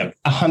 Yeah,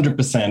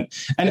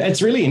 100%. And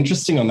it's really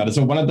interesting on that as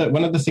well.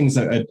 One of the things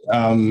that at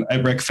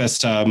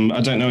RecFest,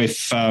 I don't know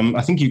if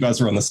I think you guys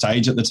were on the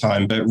stage at the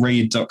time, but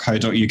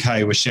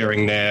read.co.uk were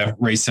sharing their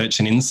research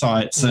and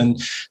insights.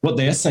 And what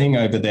they're seeing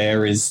over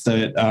there is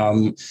that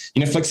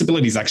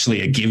flexibility is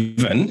actually a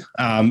given,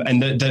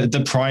 and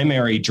the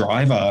primary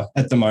driver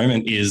at the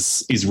moment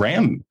is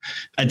REM.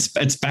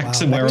 It's back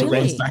to where it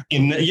was back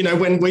in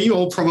when we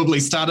all probably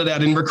started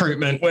out in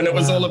recruitment, when it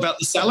was all about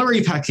the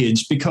salary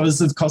package because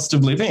of cost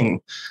of living.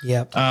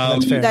 Yeah,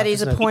 that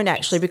is a point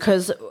actually,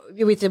 because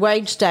with the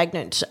wage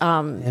stagnant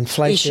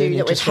inflation issue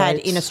that we've had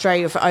in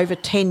Australia for over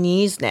 10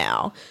 years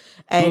now,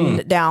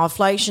 and now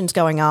inflation's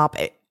going up,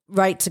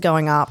 rates are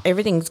going up,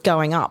 everything's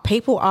going up.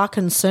 People are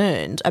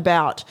concerned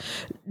about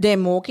their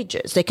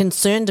mortgages. They're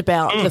concerned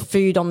about the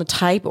food on the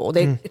table.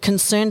 They're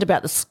concerned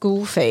about the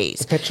school fees.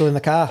 The petrol in the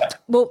car.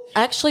 Well,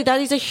 actually, that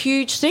is a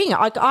huge thing.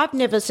 I've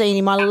never seen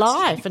in my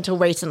life until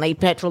recently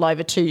petrol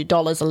over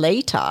 $2 a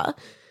litre.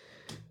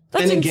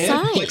 That's and again,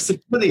 insane.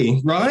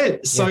 Flexibility,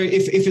 right? So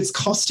if it's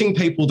costing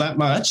people that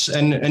much,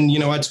 and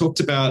I talked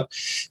about,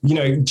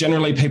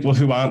 generally people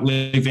who aren't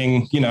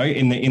living,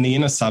 in the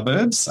inner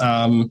suburbs,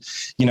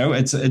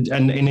 it's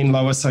and in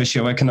lower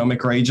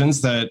socioeconomic regions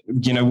that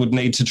would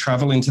need to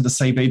travel into the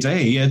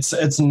CBD.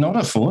 It's not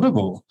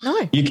affordable.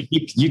 No,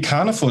 you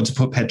can't afford to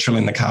put petrol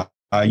in the car.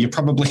 You're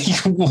probably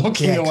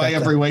walking away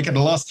every week at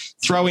a loss.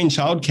 Throw in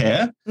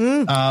childcare.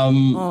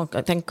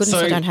 God, thank goodness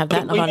I don't have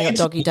that. I've only got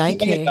doggy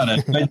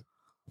daycare.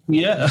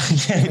 Yeah,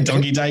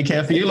 doggy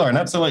daycare for you, Lauren,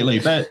 absolutely.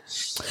 But,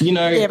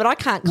 Yeah, but I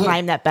can't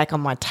claim that back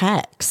on my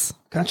tax.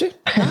 Can't you?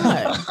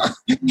 No. I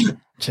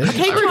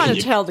keep trying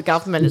to tell the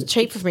government it's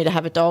cheaper for me to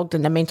have a dog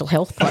than a mental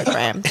health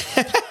program.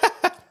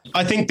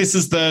 I think this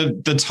is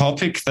the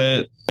topic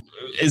that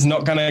is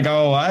not going to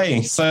go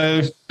away.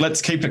 So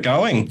let's keep it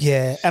going.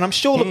 Yeah. And I'm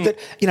sure that,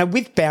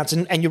 with Bounce,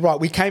 and you're right,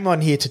 we came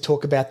on here to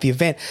talk about the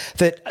event,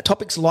 that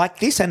topics like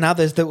this and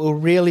others that will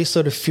really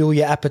sort of fuel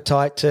your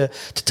appetite to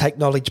take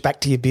knowledge back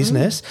to your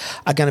business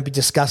are going to be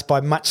discussed by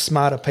much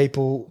smarter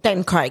people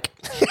than Craig.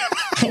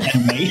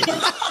 And me.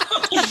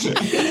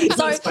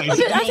 So I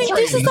think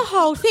this is the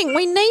whole thing.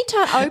 We need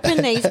to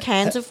open these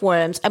cans of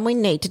worms and we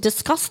need to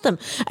discuss them.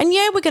 And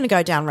we're going to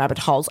go down rabbit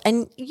holes.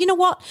 And you know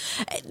what?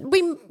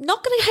 We're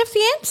not going to have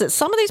the answers.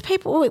 Some of these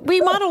people,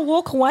 we might all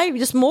walk away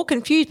just more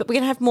confused, but we're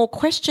going to have more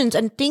questions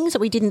and things that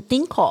we didn't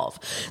think of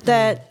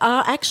that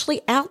are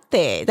actually out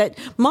there that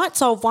might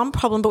solve one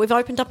problem, but we've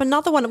opened up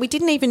another one that we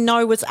didn't even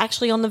know was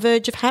actually on the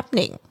verge of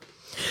happening.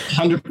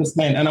 100%.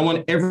 And I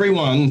want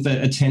everyone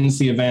that attends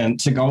the event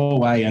to go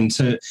away and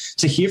to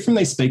hear from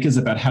these speakers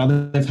about how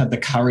they've had the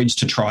courage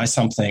to try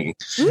something.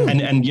 And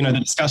the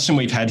discussion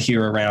we've had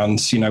here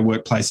around,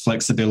 workplace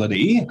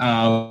flexibility,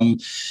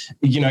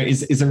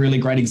 is a really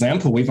great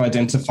example. We've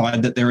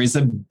identified that there is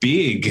a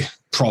big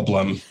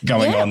problem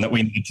going on that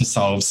we need to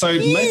solve. So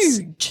let's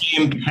be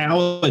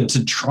empowered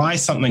to try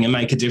something and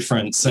make a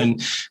difference.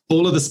 And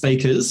all of the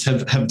speakers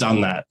have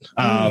done that.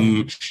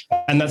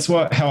 And that's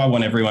how I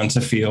want everyone to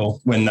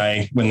feel when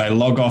they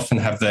log off and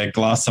have their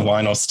glass of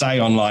wine, or stay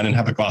online and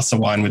have a glass of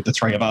wine with the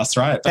three of us,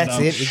 right? But, that's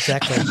it,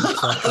 exactly.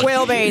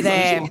 We'll be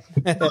there.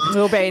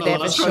 We'll be there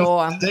for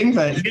sure.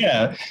 But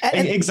yeah,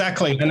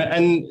 exactly.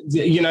 And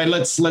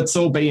let's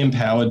all be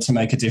empowered to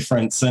make a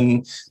difference,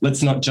 and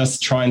let's not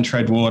just try and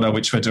tread water,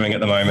 which we're doing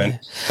at the moment.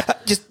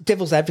 Just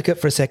devil's advocate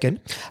for a second.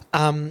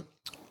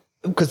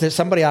 Because there's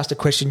somebody asked a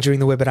question during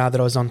the webinar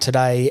that I was on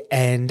today,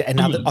 and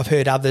I've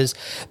heard others,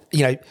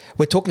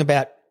 we're talking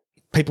about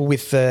people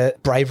with the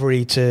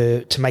bravery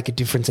to make a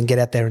difference and get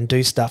out there and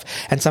do stuff.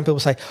 And some people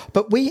say,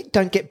 but we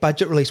don't get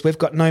budget release. We've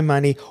got no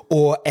money,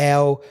 or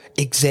our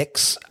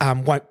execs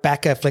won't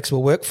back a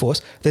flexible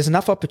workforce. There's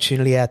enough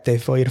opportunity out there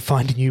for you to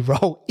find a new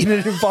role in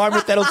an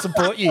environment that'll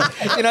support you.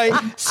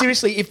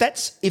 Seriously, if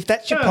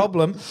that's your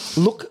problem,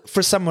 look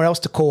for somewhere else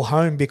to call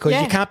home, because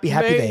you can't be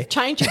happy there.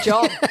 Change your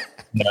job.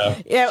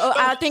 Yeah,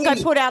 I think I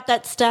put out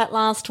that stat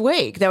last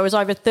week. There was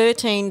over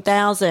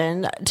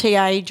 13,000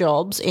 TA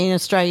jobs in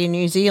Australia and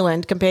New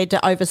Zealand compared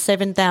to over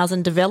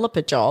 7,000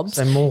 developer jobs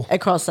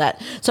across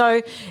that.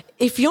 So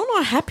if you're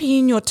not happy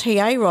in your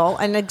TA role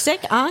and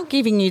exec aren't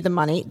giving you the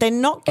money, they're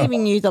not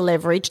giving you the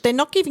leverage, they're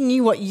not giving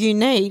you what you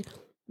need,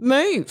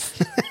 move.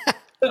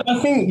 I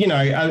think,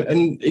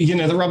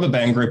 the Rubber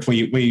Band Group,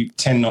 we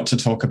tend not to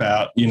talk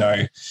about,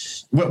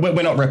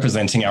 we're not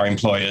representing our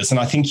employers. And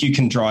I think you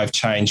can drive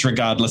change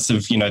regardless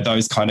of,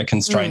 those kind of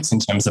constraints in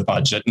terms of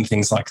budget and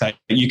things like that.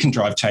 You can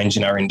drive change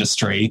in our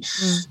industry.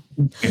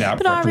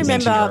 But I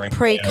remember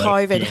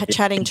pre-COVID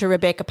chatting to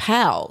Rebecca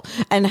Powell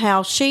and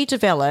how she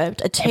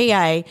developed a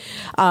TA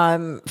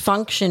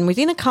function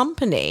within a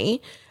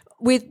company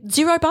with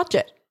zero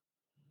budget.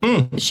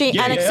 A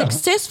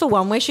successful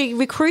one where she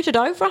recruited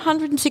over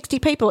 160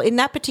 people in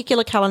that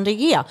particular calendar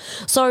year.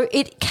 So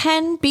it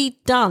can be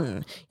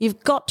done.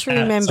 You've got to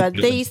remember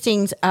these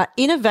things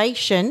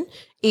innovation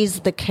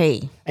is the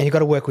key. And you've got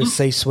to work with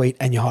C-suite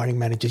and your hiring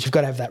managers. You've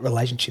got to have that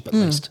relationship at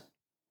least.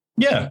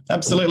 Yeah,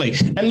 absolutely.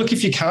 And look,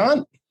 if you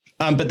can't,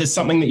 but there's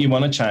something that you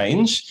want to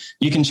change,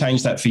 you can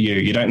change that for you.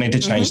 You don't need to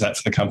change that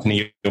for the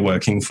company you're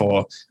working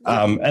for.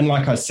 And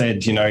like I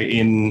said,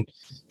 in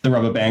the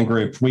Rubber Band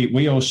Group,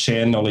 we all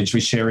share knowledge,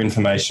 we share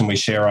information, we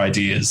share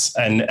ideas,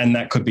 and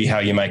that could be how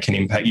you make an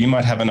impact. You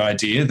might have an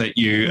idea that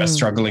you are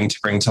struggling to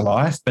bring to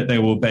life, but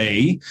there will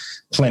be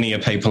plenty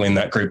of people in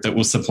that group that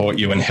will support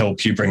you and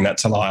help you bring that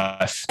to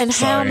life. And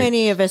how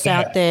many of us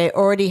out there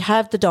already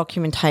have the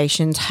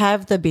documentations,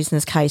 have the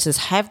business cases,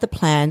 have the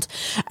plans,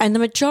 and the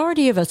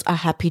majority of us are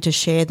happy to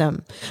share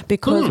them,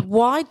 because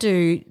why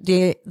do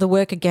the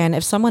work again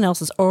if someone else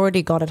has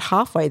already got it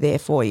halfway there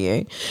for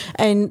you?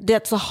 And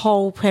that's the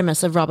whole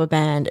premise of Rubber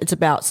Band. It's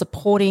about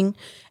supporting.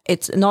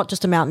 It's not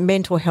just about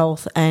mental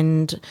health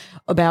and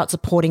about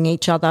supporting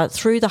each other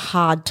through the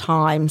hard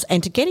times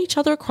and to get each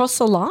other across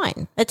the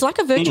line. It's like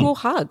a virtual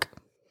hug.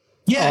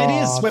 Yeah,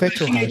 it is. We're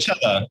backing each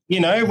other.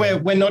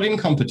 We're not in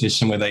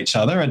competition with each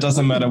other. It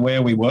doesn't matter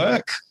where we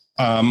work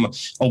or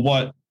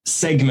what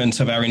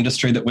segment of our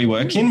industry that we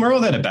work in. We're all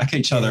there to back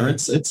each other.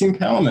 It's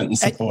empowerment and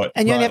support.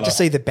 And you only have to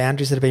see the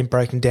boundaries that have been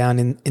broken down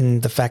in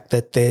the fact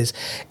that there's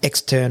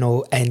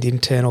external and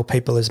internal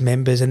people as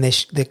members, and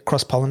they're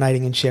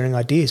cross-pollinating and sharing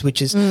ideas,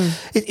 which is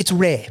it's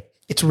rare.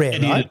 It's rare,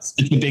 right? It's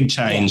a big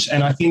change.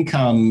 And I think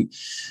I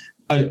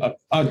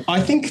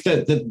think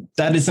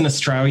that is an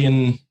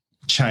Australian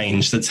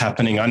change that's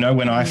happening. I know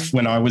when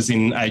I was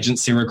in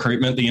agency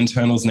recruitment, the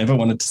internals never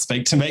wanted to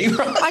speak to me.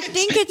 Right? I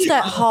think it's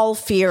that whole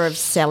fear of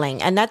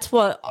selling, and that's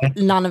what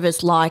none of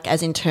us like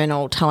as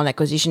internal talent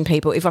acquisition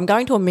people. If I'm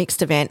going to a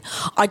mixed event,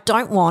 I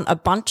don't want a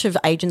bunch of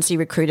agency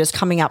recruiters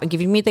coming up and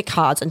giving me their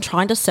cards and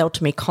trying to sell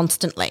to me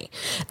constantly.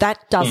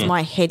 That does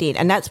my head in,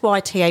 and that's why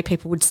TA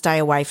people would stay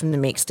away from the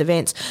mixed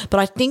events. But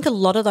I think a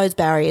lot of those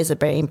barriers are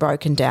being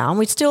broken down.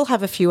 We still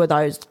have a few of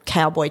those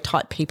cowboy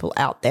type people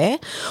out there,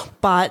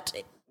 but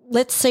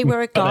let's see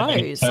where it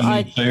goes.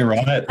 At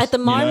the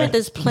moment,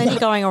 there's plenty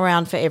going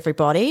around for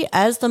everybody.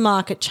 As the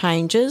market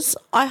changes,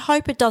 I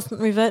hope it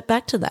doesn't revert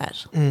back to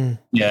that.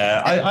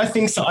 Yeah, I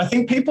think so. I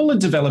think people are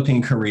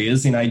developing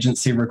careers in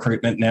agency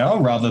recruitment now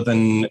rather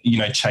than,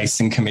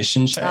 chasing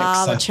commission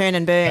checks. The churn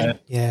and burn.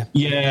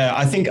 Yeah,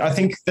 I think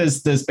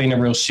there's been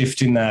a real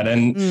shift in that.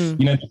 And,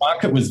 the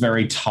market was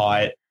very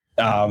tight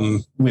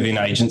within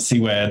agency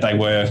where they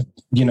were,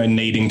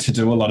 needing to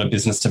do a lot of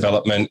business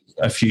development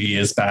a few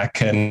years back.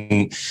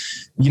 And,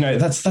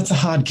 that's a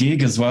hard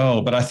gig as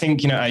well. But I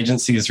think,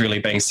 agency is really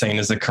being seen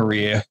as a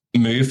career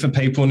move for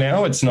people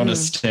now. It's not a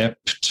step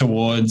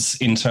towards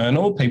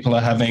internal. People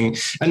are having,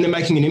 and they're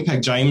making an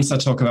impact. James, I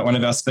talk about one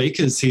of our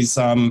speakers. He's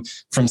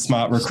from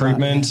Smart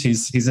Recruitment.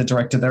 He's a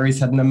director there. He's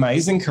had an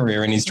amazing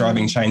career and he's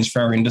driving change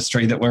for our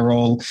industry that we're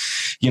all,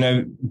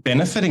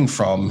 benefiting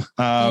from.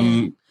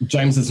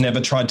 James has never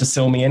tried to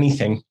sell me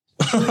anything.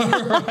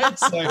 Right?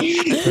 So,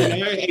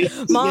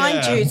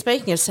 Mind you,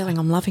 speaking of selling,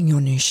 I'm loving your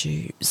new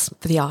shoes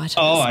for the items.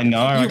 Oh, I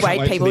know. You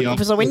wait, people.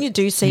 So when you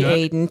do see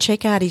Eden,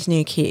 check out his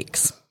new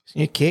kicks.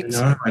 New kicks?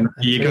 I know.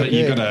 You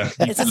got to.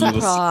 It's a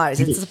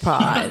surprise. It's a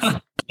surprise.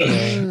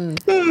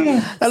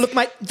 Now, look,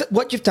 mate,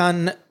 what you've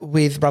done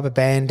with Rubber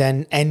Band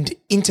and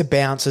Into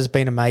Bounce has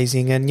been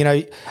amazing. And,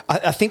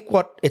 I think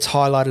what it's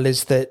highlighted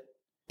is that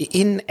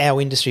in our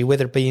industry,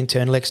 whether it be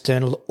internal,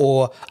 external,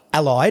 or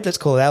allied, let's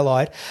call it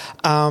allied,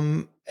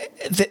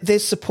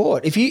 there's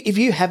support. If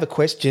you have a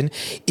question,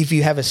 if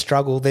you have a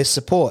struggle, there's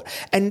support.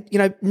 And,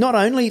 not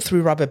only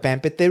through Rubber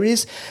Band, but there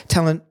is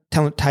Talent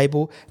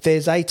Table,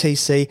 there's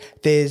ATC,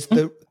 there's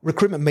the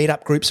recruitment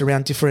meetup groups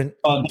around different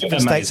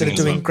states that are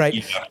doing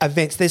great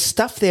events. There's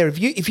stuff there.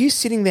 If you're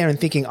sitting there and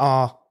thinking,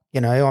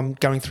 I'm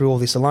going through all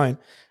this alone,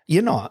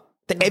 you're not.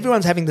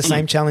 Everyone's having the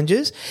same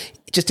challenges,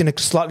 just in a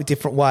slightly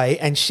different way,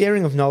 and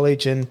sharing of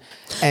knowledge and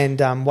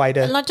way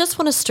to. And I just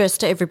want to stress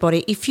to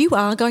everybody, if you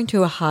are going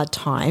through a hard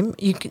time,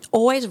 you can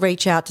always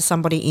reach out to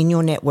somebody in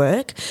your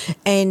network.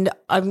 And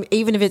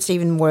even if it's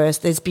even worse,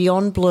 there's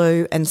Beyond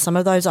Blue and some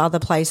of those other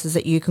places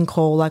that you can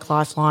call, like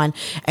Lifeline,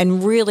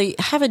 and really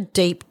have a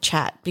deep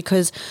chat,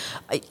 because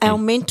our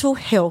mental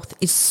health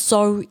is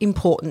so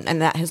important,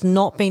 and that has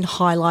not been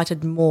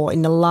highlighted more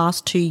in the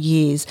last 2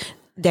 years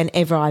than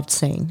ever I've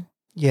seen.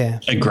 Yeah.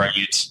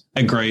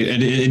 Agreed.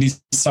 It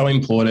is so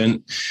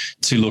important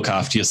to look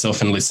after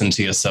yourself and listen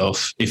to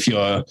yourself. If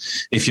you're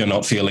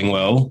not feeling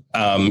well,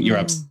 you're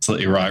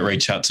absolutely right.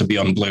 Reach out to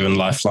Beyond Blue and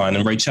Lifeline,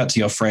 and reach out to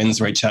your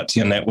friends, reach out to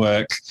your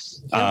network,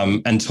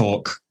 and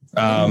talk.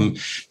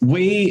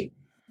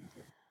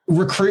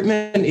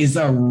 Recruitment is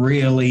a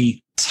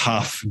really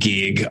tough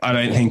gig. I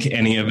don't think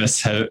any of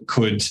us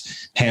could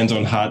hand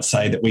on heart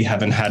say that we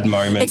haven't had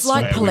moments. It's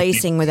like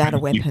policing without a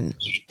weapon.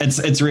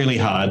 It's really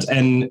hard.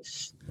 And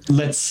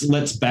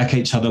let's back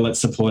each other. Let's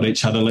support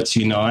each other. Let's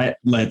unite.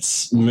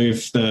 Let's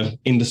move the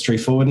industry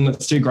forward, and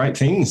let's do great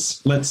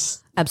things.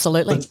 Let's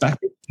back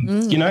it.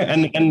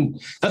 And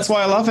that's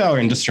why I love our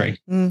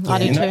industry. I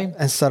do too.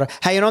 And sort of,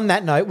 hey, and on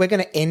that note, we're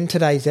going to end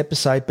today's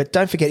episode, but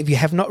don't forget, if you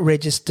have not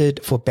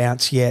registered for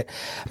Bounce yet,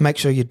 make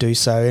sure you do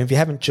so. And if you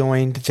haven't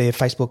joined the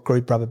Facebook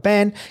group Rubber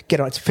Band, get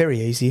on. It's very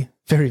easy,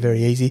 very,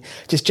 very easy.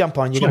 Just jump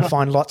on. You're going to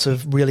find lots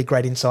of really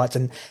great insights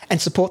and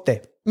support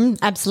there.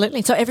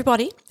 Absolutely. So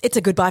everybody, it's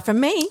a goodbye from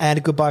me. And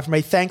a goodbye from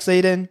me. Thanks,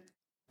 Eden.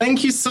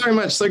 Thank you so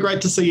much. So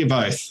great to see you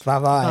both.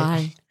 Bye-bye.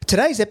 Bye.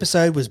 Today's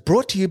episode was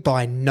brought to you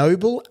by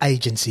Noble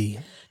Agency.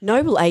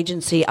 Noble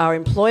Agency are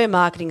employer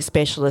marketing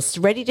specialists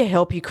ready to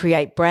help you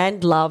create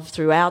brand love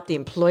throughout the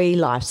employee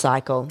life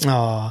cycle.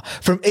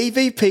 From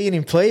EVP and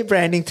employee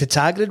branding to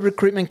targeted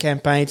recruitment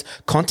campaigns,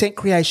 content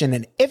creation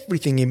and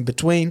everything in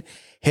between,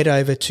 head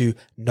over to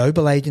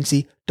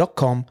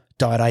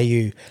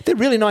nobleagency.com.au. They're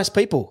really nice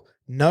people.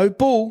 No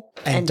bull.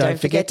 And don't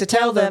forget to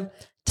tell them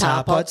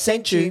Tarpod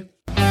sent you.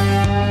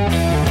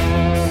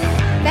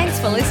 Thanks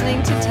for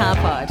listening to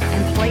Tarpod,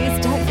 and please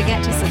don't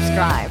forget to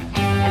subscribe.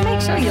 And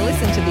make sure you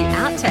listen to the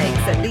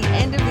outtakes at the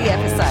end of the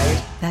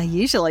episode. They're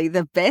usually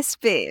the best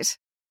bit.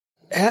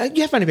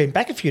 You have only been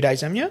back a few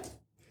days, haven't you?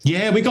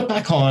 Yeah, we got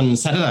back on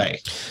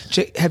Saturday.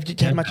 Have you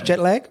had much jet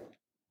lag?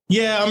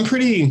 Yeah, I'm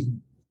pretty...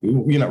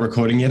 You're not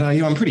recording yet, are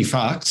you? I'm pretty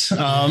fucked.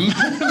 I'm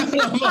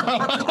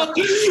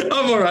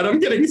all right. I'm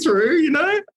getting through,